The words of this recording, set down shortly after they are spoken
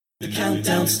The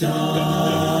countdown starts.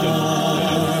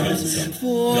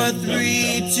 4,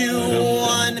 3, 2,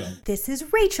 1. This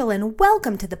is Rachel, and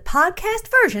welcome to the podcast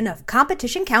version of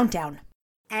Competition Countdown.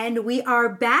 And we are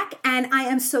back, and I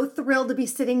am so thrilled to be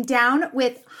sitting down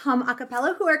with Hum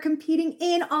Acapella, who are competing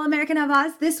in All-American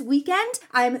Avaz this weekend.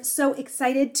 I'm so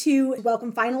excited to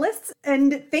welcome finalists,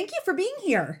 and thank you for being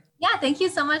here. Yeah, thank you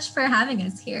so much for having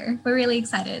us here. We're really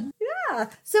excited. Yeah.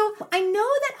 So I know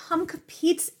that Hum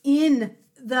competes in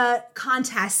the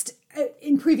contest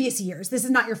in previous years. This is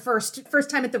not your first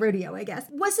time at the rodeo, I guess.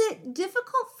 Was it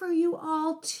difficult for you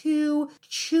all to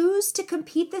choose to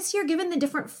compete this year, given the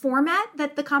different format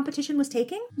that the competition was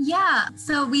taking? Yeah,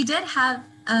 so we did have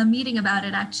a meeting about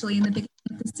it actually in the beginning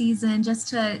of the season, just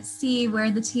to see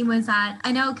where the team was at.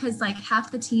 I know because like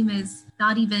half the team is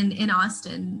not even in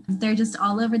Austin. They're just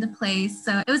all over the place.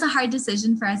 So it was a hard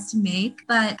decision for us to make.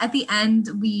 But at the end,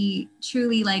 we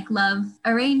truly love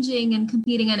arranging and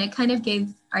competing. And it kind of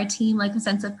gave our team a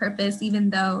sense of purpose,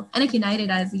 and it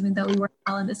united us, even though we weren't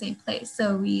all in the same place.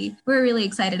 So we were really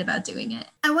excited about doing it.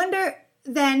 I wonder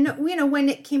then, when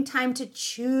it came time to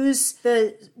choose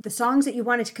the songs that you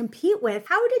wanted to compete with,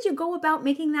 how did you go about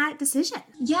making that decision?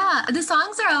 Yeah, the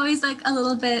songs are always a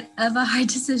little bit of a hard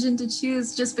decision to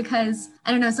choose, just because, I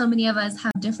don't know, so many of us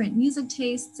have different music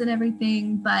tastes and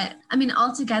everything. But I mean,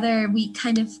 altogether, we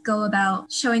kind of go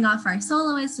about showing off our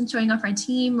soloists and showing off our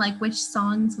team, which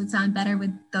songs would sound better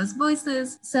with those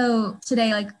voices. So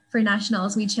today, for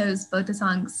nationals, we chose both the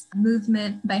songs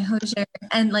Movement by Hozier,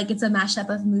 and it's a mashup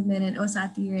of Movement and O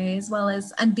Saathi Re, as well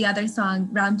as and the other song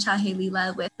Ram Chahe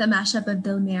Leela with the mashup of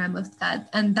Dil Mera Muftqat,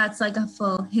 and that's a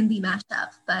full Hindi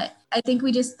mashup. But I think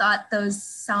we just thought those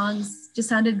songs just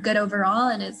sounded good overall,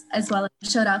 and as well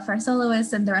as showed off our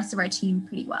soloists and the rest of our team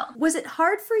pretty well. Was it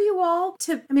hard for you all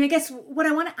to, I guess what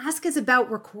I want to ask is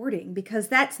about recording, because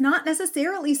that's not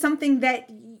necessarily something that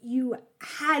you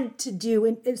had to do,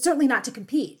 and certainly not to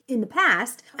compete in the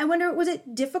past. I wonder, was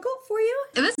it difficult for you?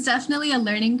 It was definitely a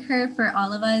learning curve for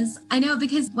all of us. I know,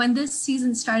 because when this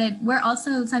season started, we're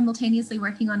also simultaneously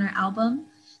working on our album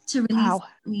to release. Wow.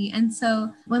 And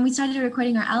so when we started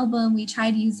recording our album, we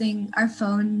tried using our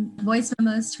phone voice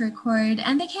memos to record,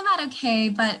 and they came out okay,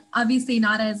 but obviously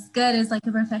not as good as a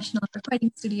professional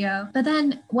recording studio. But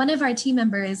then one of our team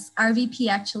members, our VP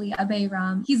actually, Abhay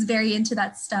Ram, he's very into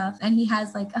that stuff, and he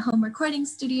has a home recording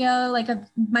studio, a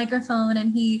microphone,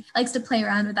 and he likes to play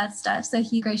around with that stuff. So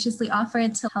he graciously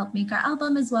offered to help make our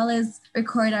album as well as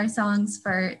record our songs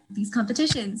for these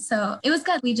competitions. So it was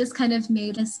good. We just kind of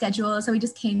made a schedule. So we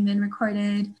just came and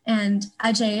recorded. And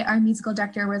Ajay, our musical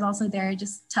director, was also there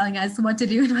just telling us what to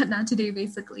do and what not to do,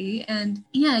 basically. And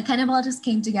yeah, it kind of all just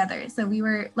came together. So we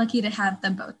were lucky to have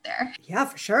them both there. Yeah,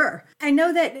 for sure. I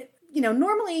know that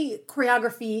normally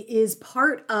choreography is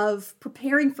part of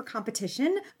preparing for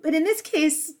competition, but in this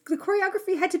case, the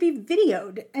choreography had to be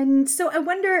videoed. And so I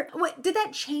wonder, did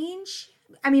that change?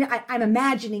 I'm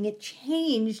imagining it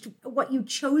changed what you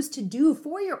chose to do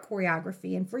for your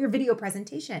choreography and for your video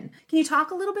presentation. Can you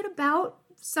talk a little bit about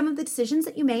some of the decisions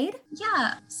that you made?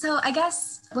 Yeah. So I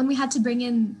guess when we had to bring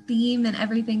in theme and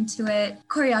everything to it,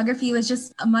 choreography was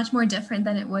just much more different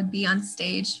than it would be on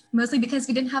stage, mostly because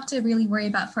we didn't have to really worry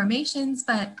about formations,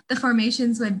 but the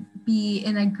formations would be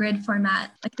in a grid format,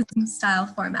 a Zoom style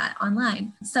format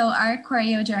online. So our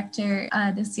choreo director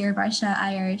this year, Varsha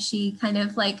Iyer, she kind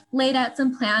of laid out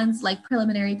some plans,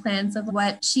 preliminary plans of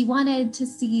what she wanted to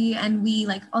see, and we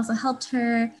also helped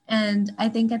her. And I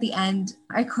think at the end,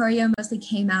 our choreo mostly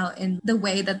came out in the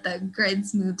way that the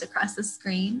grids moved across the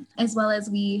screen, as well as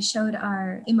we showed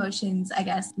our emotions, I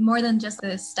guess, more than just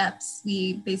the steps.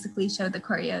 We basically showed the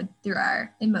choreo through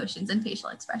our emotions and facial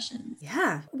expressions.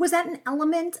 Yeah. Was that an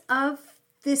element of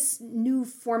this new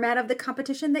format of the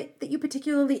competition that you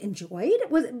particularly enjoyed?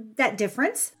 Was that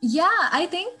difference? Yeah, I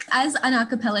think as an a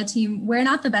cappella team, we're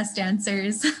not the best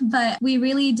dancers, but we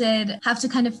really did have to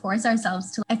kind of force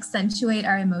ourselves to accentuate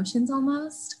our emotions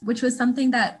almost, which was something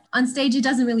that on stage, it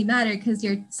doesn't really matter because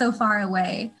you're so far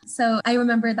away. So I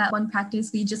remember that one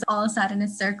practice, we just all sat in a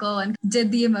circle and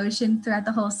did the emotion throughout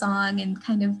the whole song and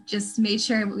kind of just made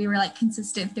sure we were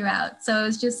consistent throughout. So it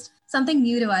was just something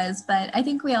new to us, but I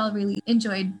think we all really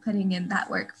enjoyed putting in that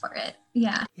work for it.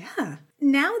 Yeah. Yeah.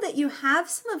 Now that you have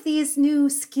some of these new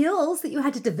skills that you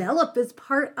had to develop as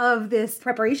part of this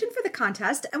preparation for the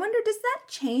contest, I wonder, does that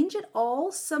change at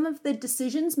all some of the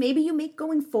decisions maybe you make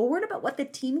going forward about what the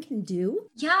team can do?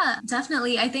 Yeah,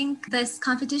 definitely. I think this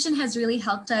competition has really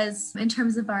helped us in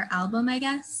terms of our album, I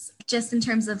guess. Just in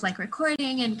terms of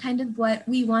recording and kind of what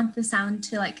we want the sound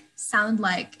to sound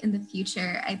like in the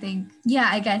future. I think,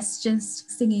 I guess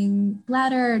just singing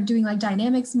louder, doing like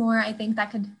dynamics more, I think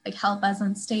that could like help us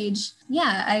on stage.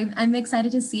 I'm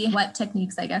excited to see what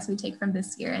techniques I guess we take from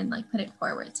this year and like put it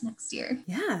forward to next year.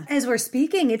 Yeah. As we're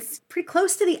speaking, it's pretty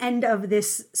close to the end of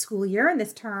this school year and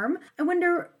this term. I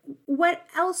wonder, what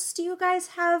else do you guys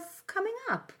have coming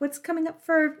up? What's coming up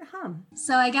for Hum?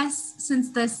 So I guess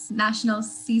since this national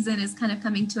season is kind of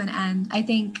coming to an end, I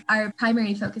think our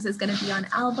primary focus is going to be on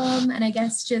album, and I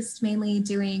guess just mainly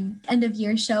doing end of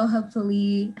year show,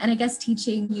 hopefully, and I guess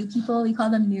teaching new people, we call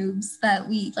them noobs, that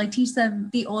we like teach them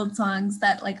the old songs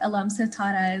that like alums have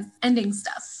taught us, ending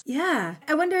stuff. Yeah.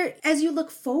 I wonder, as you look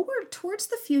forward towards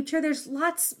the future, there's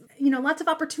lots of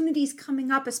opportunities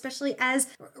coming up, especially as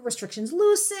restrictions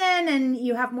loosen and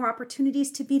you have more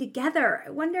opportunities to be together.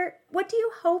 I wonder, what do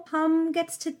you hope Hum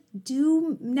gets to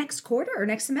do next quarter or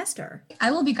next semester?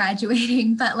 I will be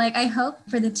graduating, but like I hope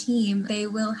for the team, they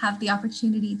will have the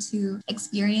opportunity to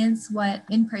experience what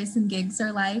in-person gigs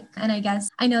are like. And I guess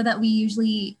I know that we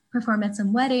usually perform at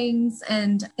some weddings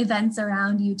and events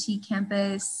around UT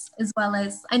campus, as well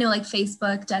as I know like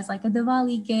Facebook does like a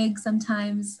Diwali gig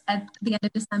sometimes at the end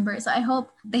of December. So I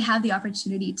hope they have the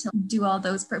opportunity to do all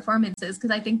those performances,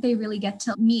 because I think they really get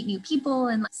to meet new people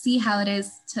and like, see how it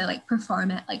is to like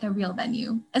perform at like a real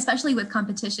venue, especially with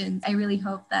competitions. I really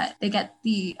hope that they get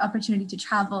the opportunity to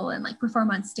travel and like perform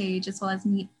on stage, as well as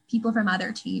meet people from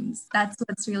other teams. That's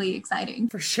what's really exciting.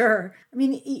 For sure. I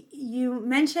mean, you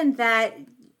mentioned that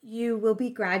you will be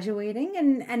graduating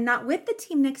and not with the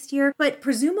team next year, but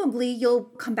presumably you'll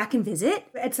come back and visit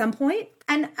at some point.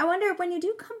 And I wonder, when you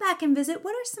do come back and visit,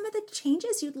 what are some of the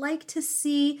changes you'd like to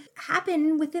see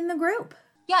happen within the group?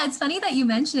 Yeah, it's funny that you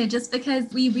mentioned it, just because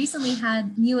we recently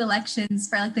had new elections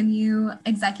for like the new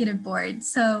executive board.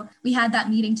 So we had that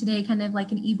meeting today, kind of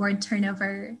like an e-board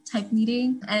turnover type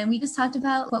meeting. And we just talked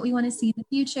about what we want to see in the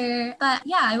future. But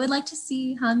yeah, I would like to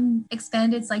see Hum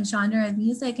expand its like genre of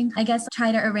music and I guess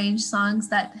try to arrange songs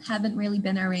that haven't really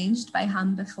been arranged by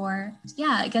Hum before.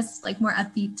 Yeah, I guess like more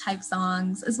upbeat type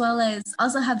songs, as well as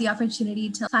also have the opportunity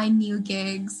to find new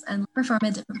gigs and perform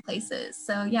at different places.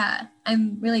 So yeah,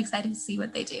 I'm really excited to see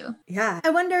what they do. Yeah. I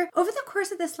wonder, over the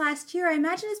course of this last year, I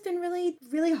imagine it's been really,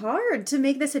 really hard to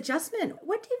make this adjustment.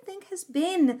 What do you think has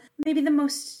been maybe the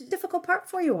most difficult part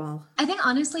for you all? I think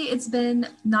honestly, it's been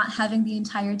not having the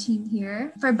entire team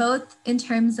here, for both in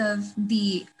terms of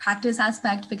the practice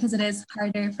aspect, because it is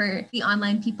harder for the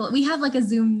online people. We have like a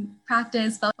Zoom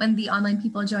practice, but when the online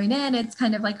people join in, it's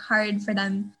kind of like hard for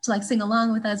them to like sing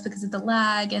along with us because of the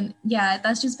lag. And yeah,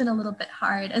 that's just been a little bit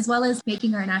hard, as well as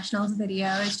making our nationals video.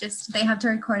 It's just, they have to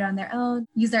record on their own,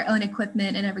 use their own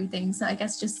equipment and everything. So I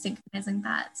guess just synchronizing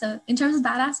that. So in terms of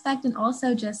that aspect, and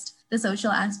also just the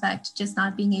social aspect, just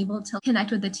not being able to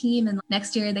connect with the team. And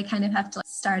next year they kind of have to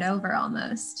start over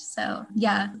almost. So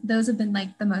yeah, those have been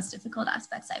like the most difficult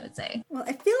aspects, I would say. Well,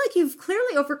 I feel like you've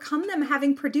clearly overcome them,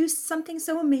 having produced something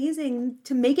so amazing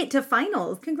to make it to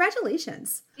finals.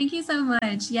 Congratulations. Thank you so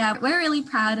much. Yeah, we're really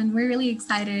proud and we're really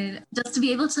excited just to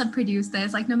be able to produce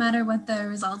this, like no matter what the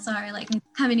results are, like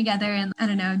coming together and I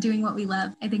don't know, doing what we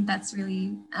love. I think that's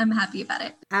really, I'm happy about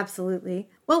it. Absolutely.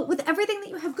 Well, with everything that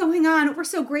you have going on, we're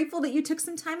so grateful that you took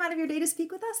some time out of your day to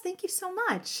speak with us. Thank you so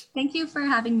much. Thank you for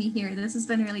having me here. This has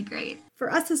been really great.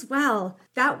 For us as well.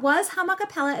 That was Hum a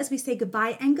Cappella. As we say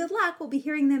goodbye and good luck, we'll be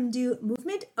hearing them do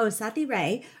Movement O Sati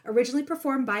Re, originally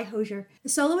performed by Hosier. The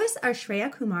soloists are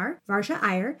Shreya Kumar, Varsha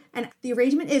Iyer, and the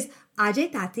arrangement is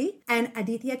Ajay Tati and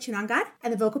Aditya Chunangar,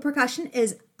 and the vocal percussion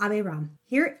is Abe Ram.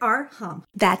 Here are Hum.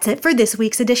 That's it for this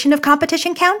week's edition of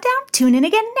Competition Countdown. Tune in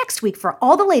again next week for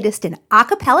all the latest in a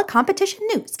cappella competition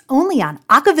news, only on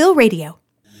Acaville Radio.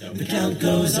 The count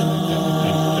goes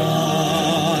on.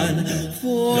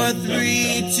 4,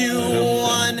 3, 2, 1.